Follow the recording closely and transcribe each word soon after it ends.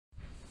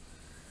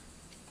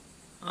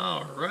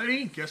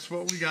Alrighty, guess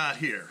what we got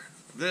here?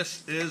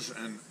 This is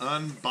an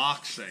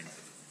unboxing.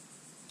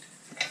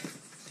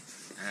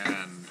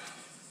 And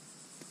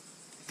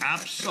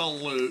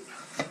absolute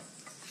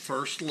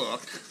first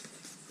look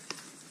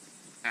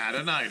at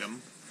an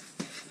item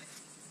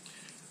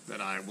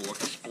that I will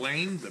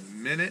explain the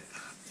minute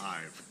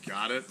I've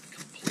got it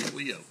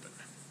completely open.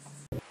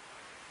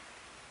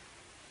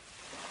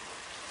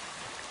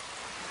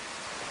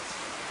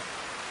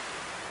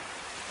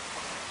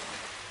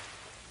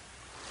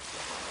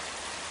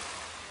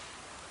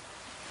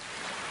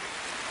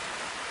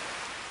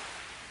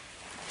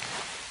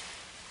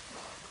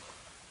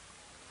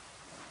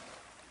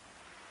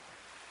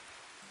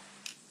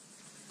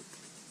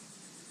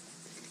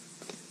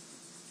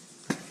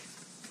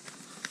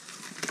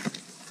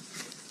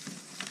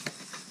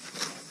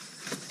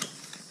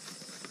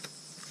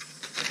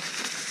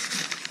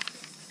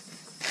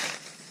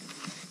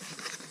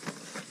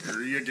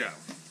 Here you go.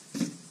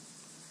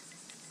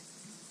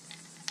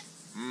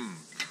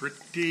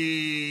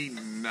 Pretty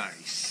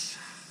nice.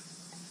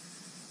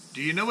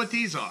 Do you know what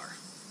these are?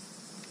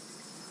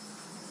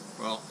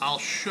 Well, I'll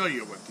show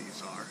you what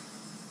these are.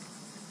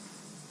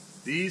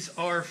 These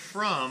are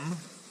from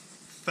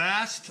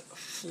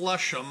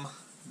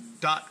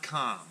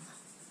FastFlush'em.com.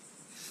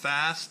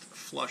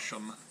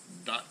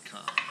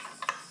 FastFlush'em.com.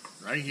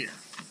 Right here.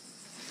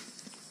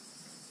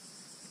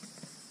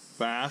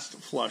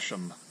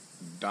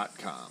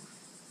 FastFlush'em.com.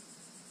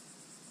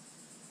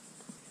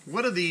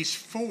 What are these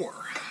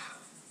for?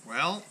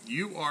 Well,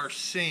 you are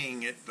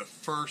seeing it the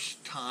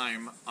first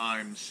time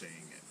I'm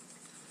seeing it.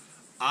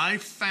 I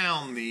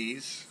found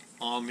these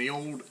on the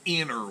old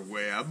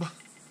interweb,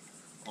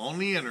 on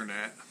the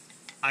internet.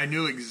 I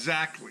knew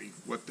exactly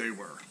what they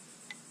were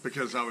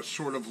because I was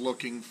sort of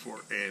looking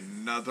for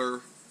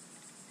another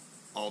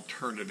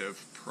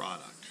alternative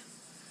product.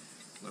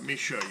 Let me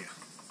show you.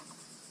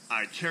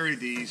 I carry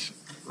these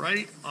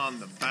right on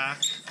the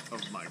back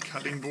of my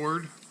cutting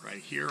board,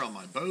 right here on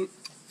my boat.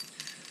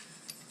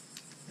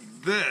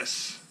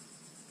 This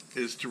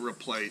is to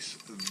replace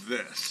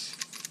this.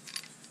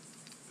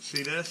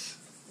 See this?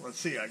 Let's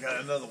see, I got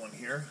another one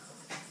here.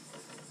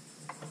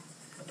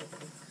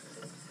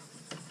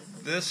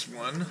 This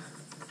one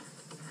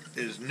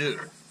is new.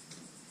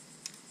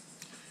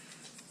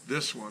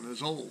 This one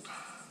is old.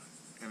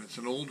 And it's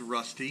an old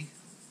rusty,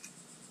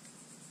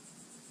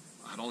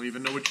 I don't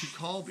even know what you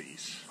call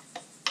these.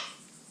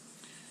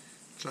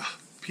 It's a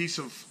piece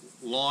of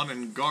lawn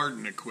and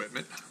garden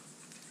equipment.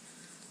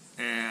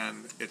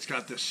 And it's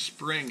got this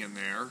spring in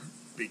there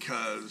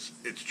because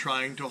it's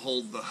trying to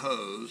hold the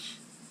hose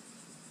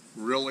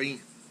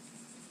really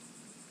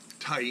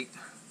tight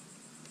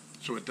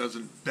so it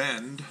doesn't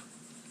bend.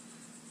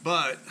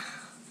 But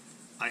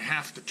I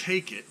have to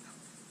take it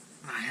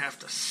and I have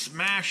to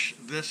smash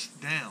this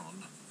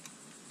down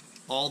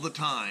all the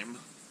time.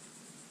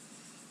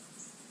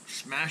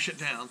 Smash it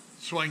down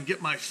so I can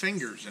get my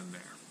fingers in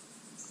there.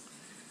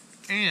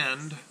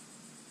 And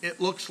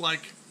it looks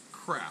like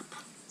crap.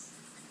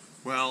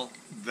 Well,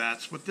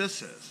 that's what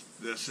this is.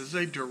 This is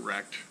a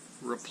direct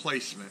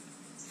replacement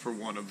for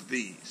one of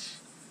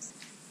these.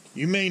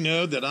 You may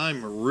know that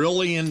I'm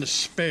really into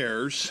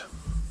spares,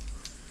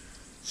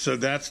 so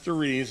that's the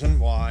reason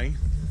why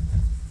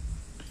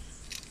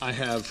I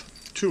have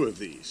two of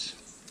these.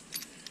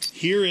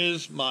 Here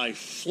is my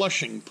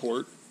flushing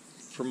port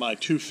for my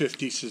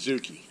 250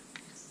 Suzuki.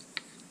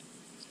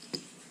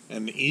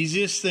 And the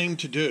easiest thing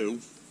to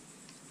do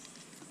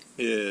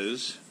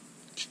is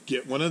to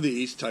get one of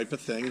these type of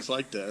things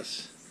like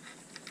this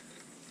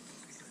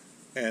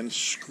and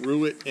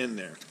screw it in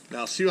there.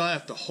 Now see how I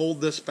have to hold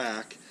this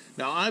back?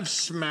 Now I've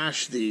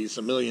smashed these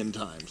a million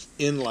times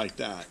in like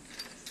that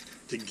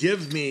to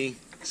give me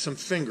some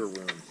finger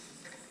room.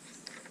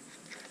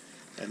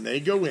 And they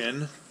go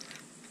in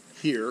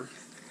here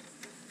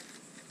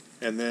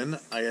and then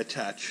I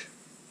attach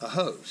a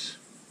hose.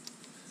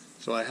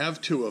 So I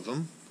have two of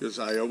them because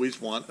I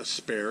always want a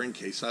spare in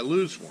case I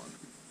lose one.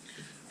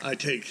 I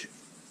take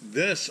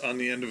this on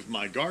the end of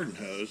my garden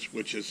hose,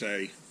 which is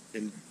a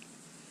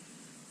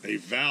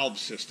valve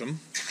system,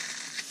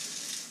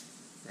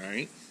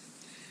 right?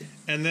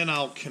 And then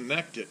I'll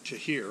connect it to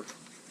here.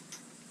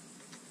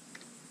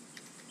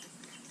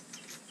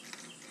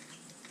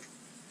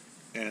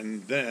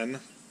 And then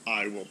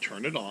I will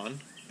turn it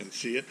on and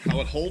see it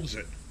how it holds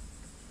it.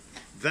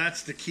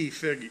 That's the key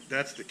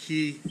that's the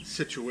key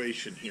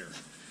situation here,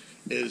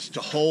 is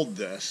to hold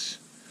this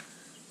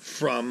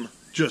from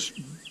just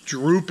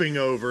drooping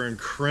over and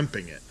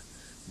crimping it.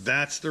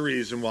 That's the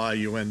reason why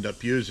you end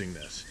up using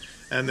this.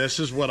 And this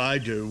is what I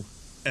do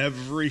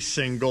every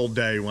single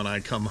day when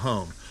I come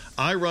home.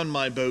 I run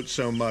my boat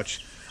so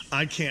much,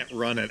 I can't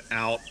run it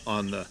out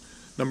on the,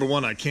 number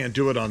one, I can't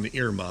do it on the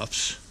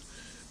earmuffs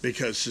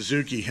because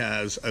Suzuki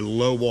has a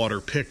low water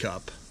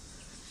pickup.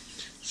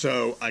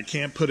 So I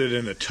can't put it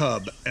in a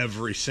tub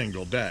every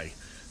single day.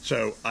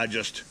 So I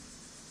just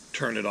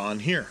turn it on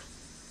here.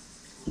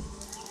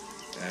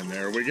 And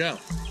there we go.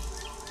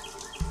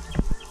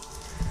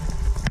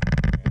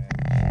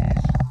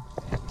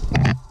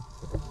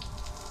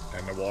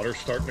 And the water's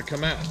starting to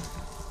come out.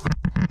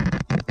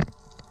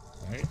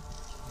 Right?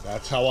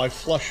 That's how I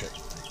flush it.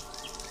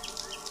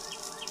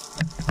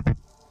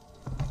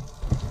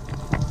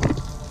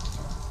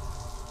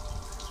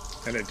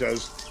 And it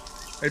does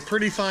a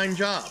pretty fine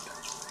job.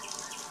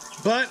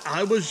 But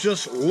I was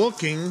just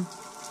looking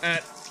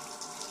at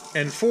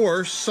and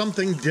for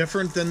something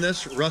different than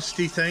this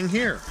rusty thing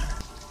here.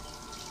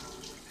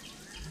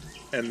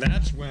 And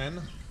that's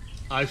when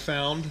I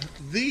found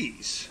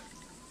these.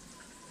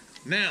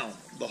 Now,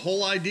 the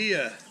whole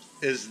idea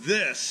is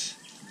this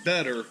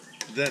better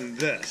than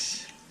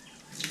this.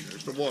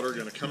 There's the water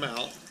going to come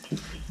out.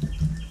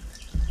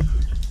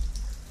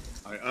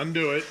 I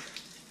undo it.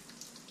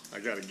 I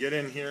got to get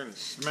in here and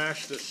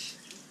smash this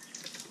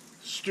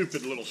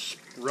stupid little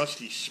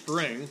rusty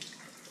spring,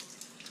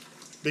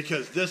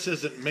 because this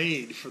isn't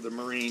made for the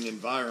marine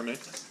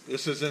environment.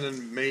 This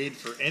isn't made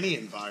for any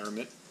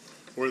environment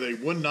where they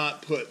would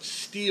not put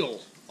steel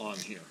on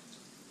here.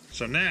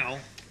 So now,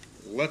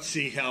 let's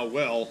see how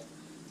well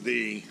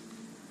the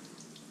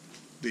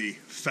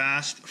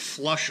Fast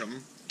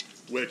Flush'em,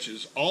 which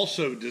is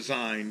also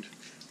designed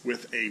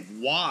with a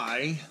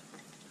Y.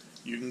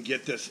 You can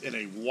get this in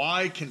a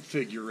Y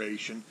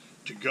configuration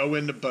to go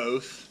into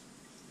both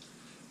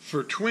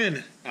for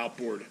twin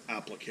outboard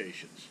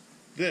applications.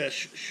 This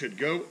should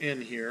go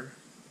in here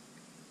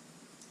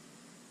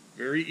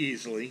very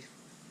easily.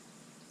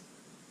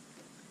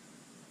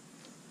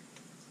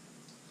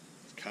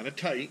 It's kind of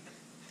tight.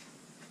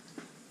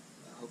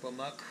 I hope I'm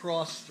not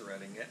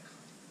cross-threading it.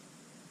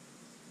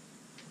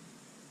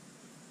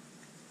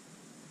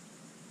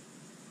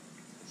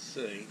 Let's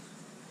see.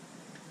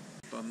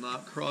 If I'm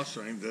not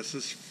cross-threading, this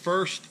is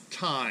first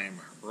time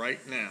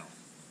right now.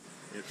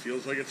 It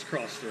feels like it's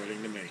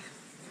cross-threading to me.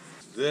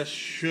 This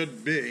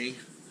should be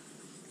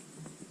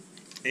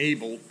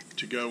able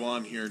to go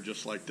on here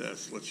just like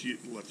this. Let's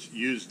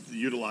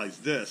utilize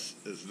this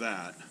as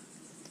that.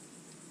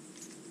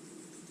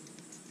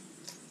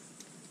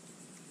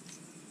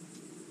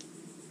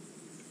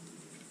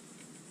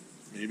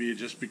 Maybe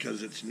just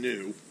because it's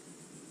new.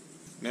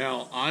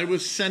 Now, I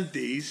was sent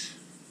these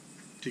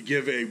to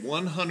give a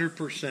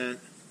 100%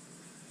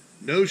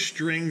 no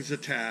strings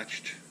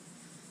attached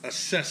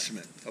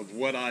assessment of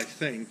what I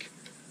think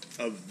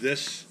of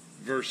this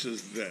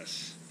versus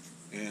this.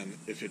 And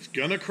if it's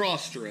gonna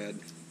cross thread,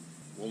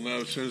 we'll know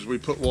as soon as we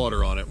put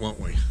water on it, won't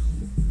we?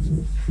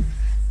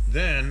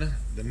 Then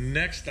the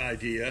next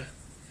idea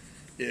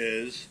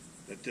is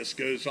that this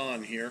goes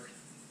on here.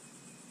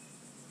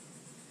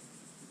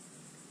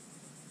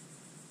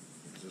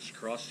 Is this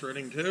cross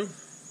threading too?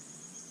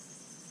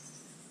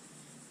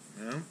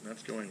 No,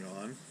 that's going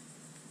on.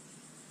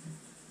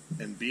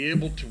 And be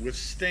able to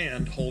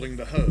withstand holding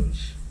the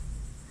hose,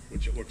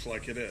 which it looks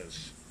like it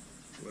is.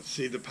 Let's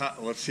see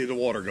the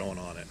water going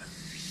on it.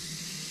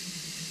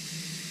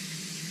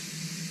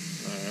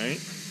 All right.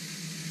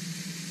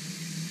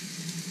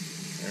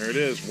 There it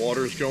is.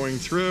 Water's going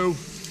through.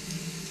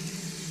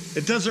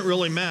 It doesn't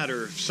really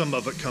matter if some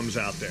of it comes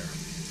out there.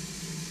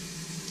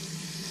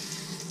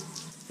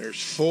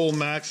 There's full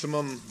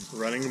maximum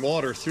running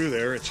water through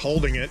there. It's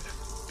holding it.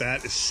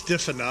 That is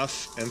stiff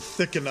enough and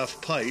thick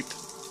enough pipe.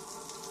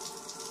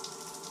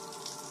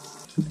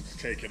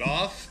 Take it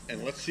off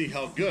and let's see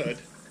how good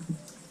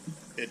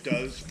it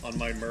does on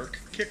my Merc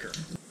kicker.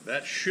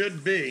 That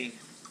should be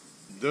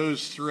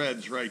those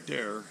threads right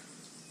there.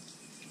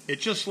 It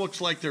just looks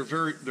like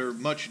they're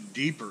much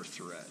deeper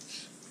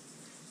threads.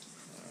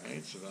 All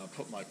right, so then I'll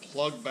put my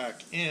plug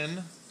back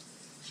in.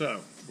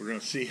 So we're going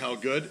to see how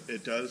good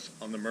it does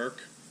on the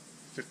Merc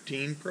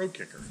 15 Pro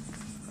kicker.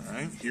 All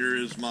right, here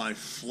is my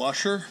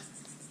flusher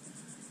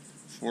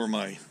for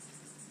my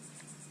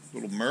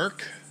little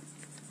Merc.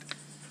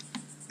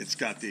 It's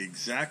got the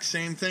exact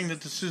same thing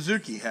that the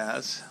Suzuki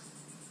has.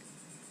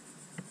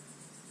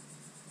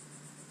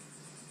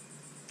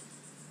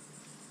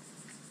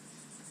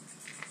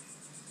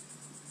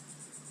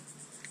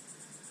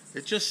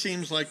 It just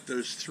seems like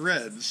those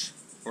threads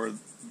are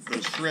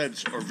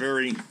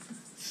very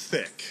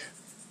thick.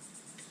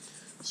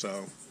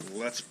 So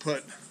let's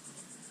put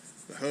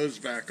the hose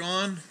back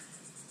on.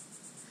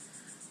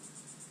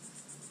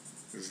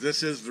 Because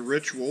this is the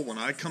ritual when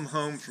I come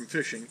home from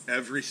fishing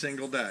every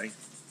single day.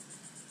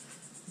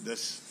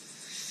 This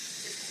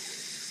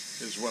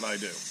is what I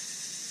do.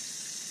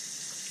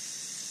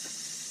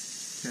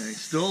 Okay,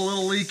 still a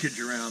little leakage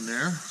around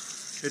there.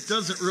 It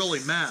doesn't really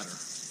matter.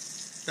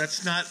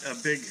 That's not a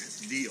big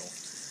deal.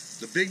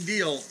 The big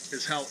deal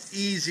is how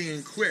easy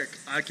and quick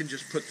I can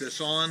just put this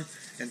on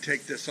and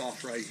take this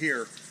off right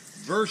here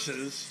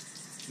versus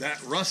that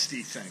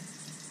rusty thing.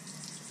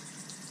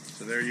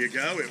 So there you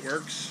go. It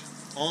works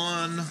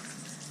on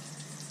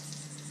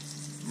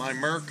my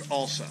Merc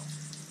also.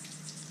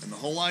 And the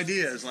whole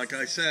idea is, like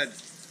I said,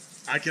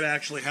 I could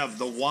actually have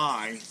the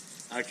Y.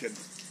 I could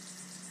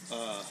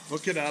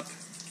hook it up.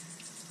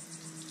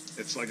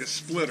 It's like a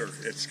splitter.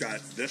 It's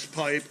got this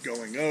pipe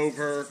going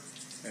over,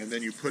 and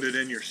then you put it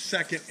in your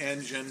second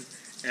engine,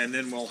 and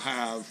then we'll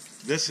have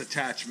this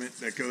attachment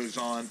that goes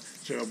on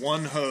to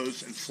one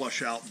hose and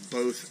flush out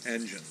both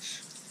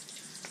engines.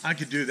 I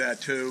could do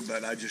that too,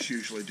 but I just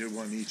usually do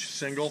one each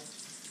single.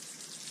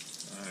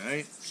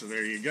 Alright, so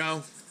there you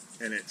go.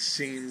 And it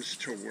seems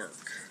to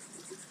work.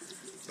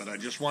 But I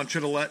just want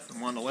to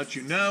let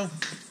you know,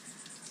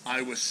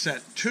 I was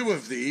sent 2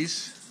 of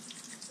these.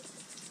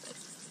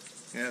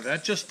 Yeah,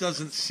 that just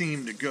doesn't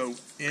seem to go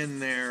in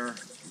there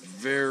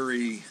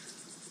very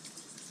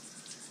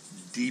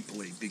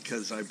deeply,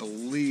 because I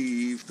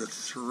believe the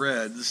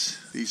threads,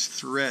 these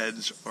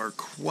threads are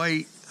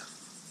quite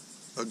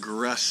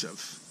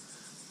aggressive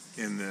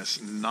in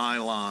this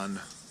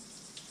nylon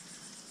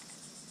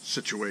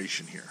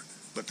situation here.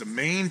 But the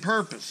main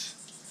purpose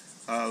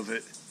of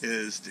it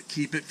is to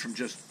keep it from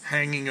just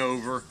hanging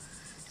over.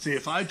 See,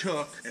 if I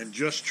took and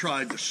just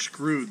tried to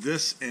screw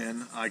this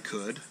in, I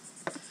could,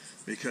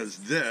 because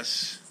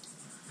this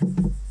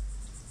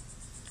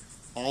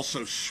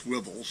also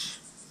swivels.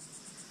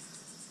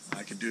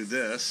 I could do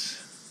this.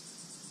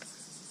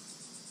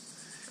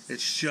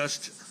 It's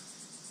just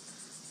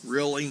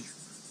really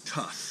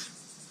tough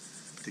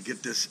to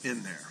get this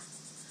in there.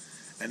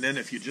 And then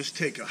if you just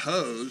take a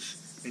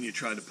hose and you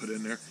try to put it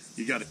in there,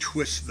 you got to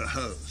twist the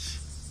hose.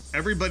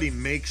 Everybody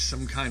makes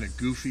some kind of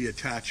goofy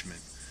attachment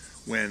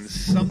when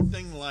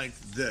something like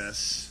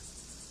this,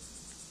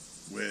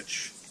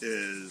 which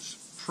is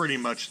pretty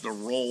much the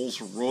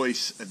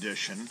Rolls-Royce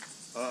edition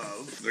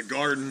of the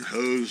garden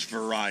hose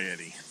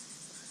variety.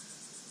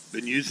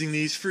 Been using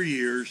these for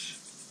years.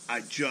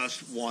 I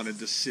just wanted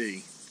to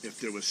see if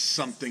there was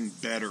something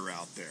better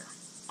out there.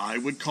 I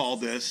would call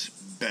this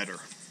better,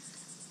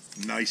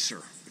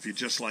 nicer, if you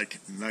just like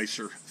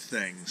nicer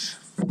things.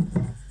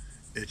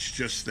 It's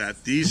just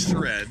that these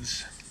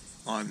threads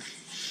on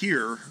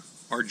here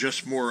are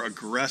just more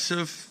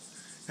aggressive,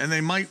 and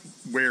they might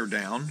wear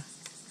down.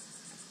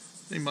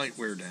 They might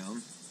wear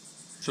down.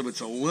 So it's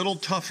a little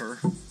tougher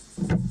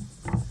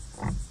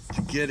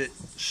to get it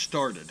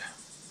started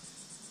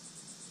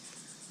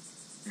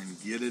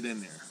and get it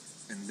in there.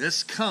 And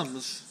this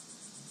comes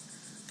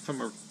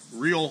from a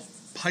real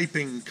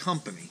piping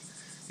company,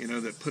 you know,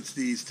 that puts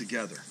these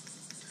together.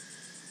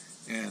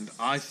 And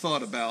I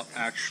thought about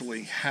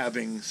actually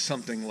having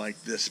something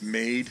like this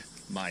made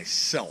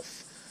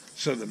myself.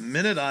 So the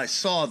minute I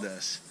saw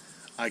this,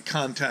 I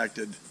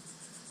contacted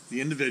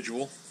the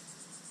individual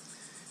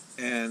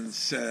and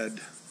said,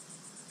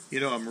 you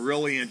know, I'm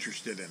really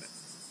interested in it.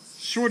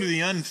 Sort of the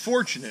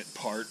unfortunate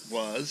part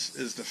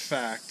is the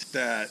fact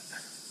that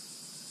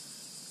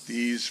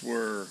these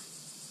were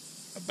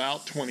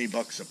about 20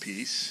 bucks a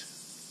piece.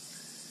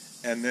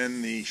 And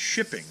then the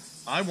shipping.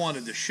 I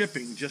wanted the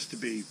shipping just to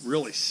be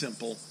really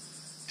simple.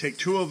 Take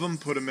 2 of them,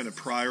 put them in a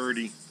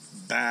priority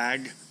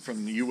bag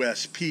from the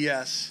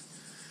USPS.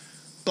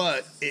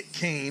 But it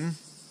came,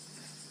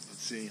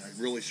 let's see, I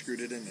really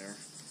screwed it in there.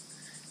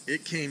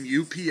 It came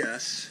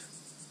UPS.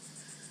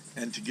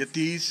 And to get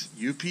these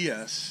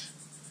UPS,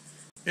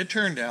 it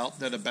turned out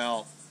that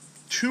about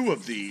 2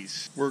 of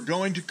these were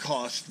going to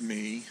cost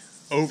me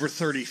over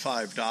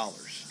 $35.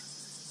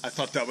 I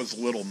thought that was a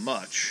little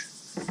much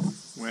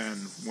when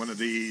one of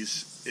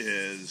these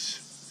is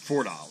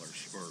 $4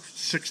 or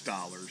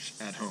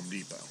 $6 at Home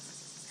Depot.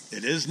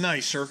 It is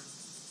nicer,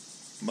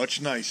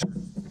 much nicer,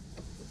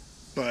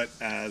 but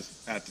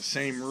at the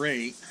same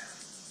rate,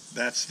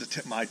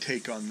 that's my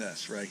take on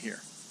this right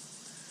here.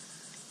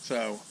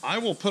 So I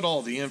will put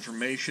all the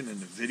information in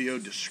the video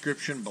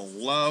description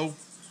below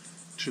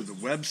to the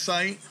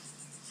website,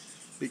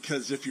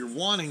 because if you're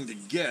wanting to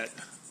get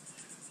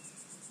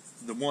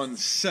the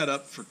ones set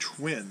up for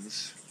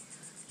twins,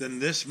 then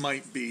this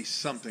might be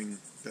something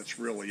that's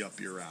really up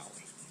your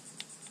alley.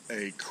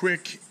 A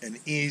quick and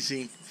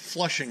easy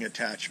flushing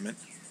attachment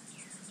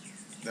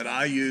that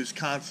I use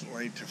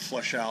constantly to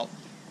flush out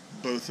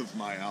both of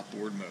my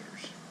outboard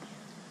motors.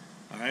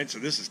 Alright, so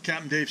this is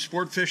Captain Dave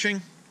Sport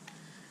Fishing,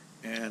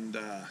 and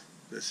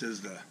this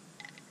is the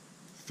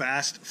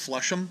Fast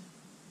Flush 'em.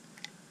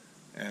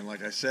 And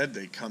like I said,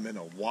 they come in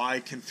a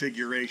Y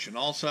configuration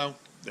also.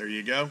 There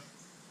you go.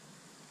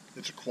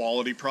 It's a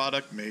quality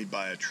product made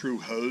by a true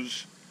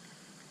hose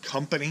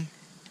company.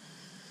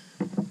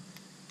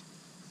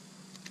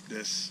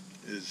 This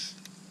is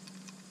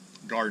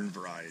garden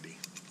variety.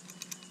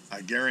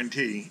 I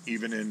guarantee,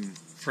 even in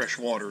fresh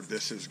water,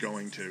 this is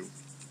going to...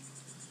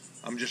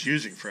 I'm just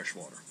using fresh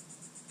water.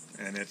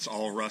 And it's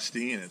all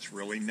rusty and it's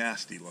really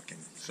nasty looking.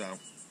 So,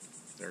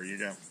 there you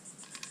go.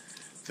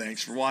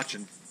 Thanks for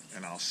watching,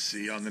 and I'll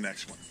see you on the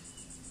next one.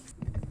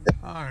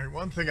 Alright,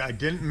 one thing I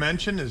didn't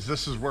mention is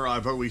this is where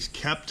I've always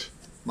kept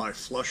my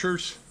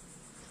flushers.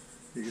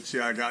 You can see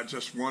I got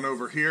just one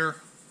over here.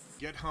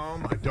 Get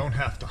home, I don't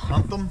have to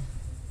hunt them.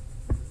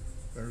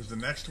 There's the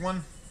next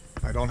one.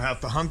 I don't have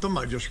to hunt them,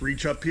 I just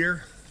reach up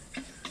here,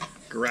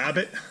 grab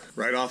it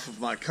right off of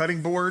my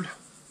cutting board.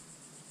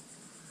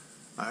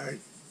 I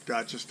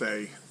got just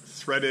a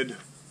threaded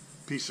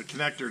piece of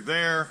connector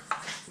there.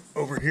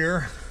 Over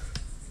here,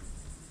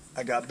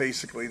 I got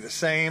basically the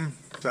same.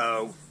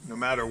 So no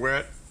matter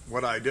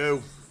what I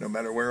do, no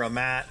matter where I'm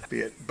at, be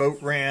it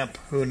boat ramp,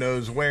 who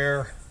knows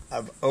where,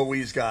 I've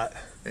always got,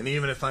 and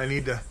even if I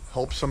need to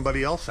help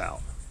somebody else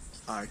out,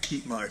 I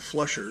keep my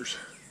flushers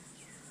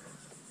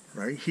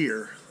right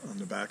here on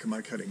the back of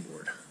my cutting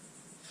board.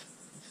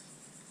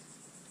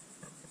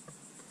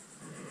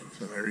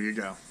 So there you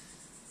go.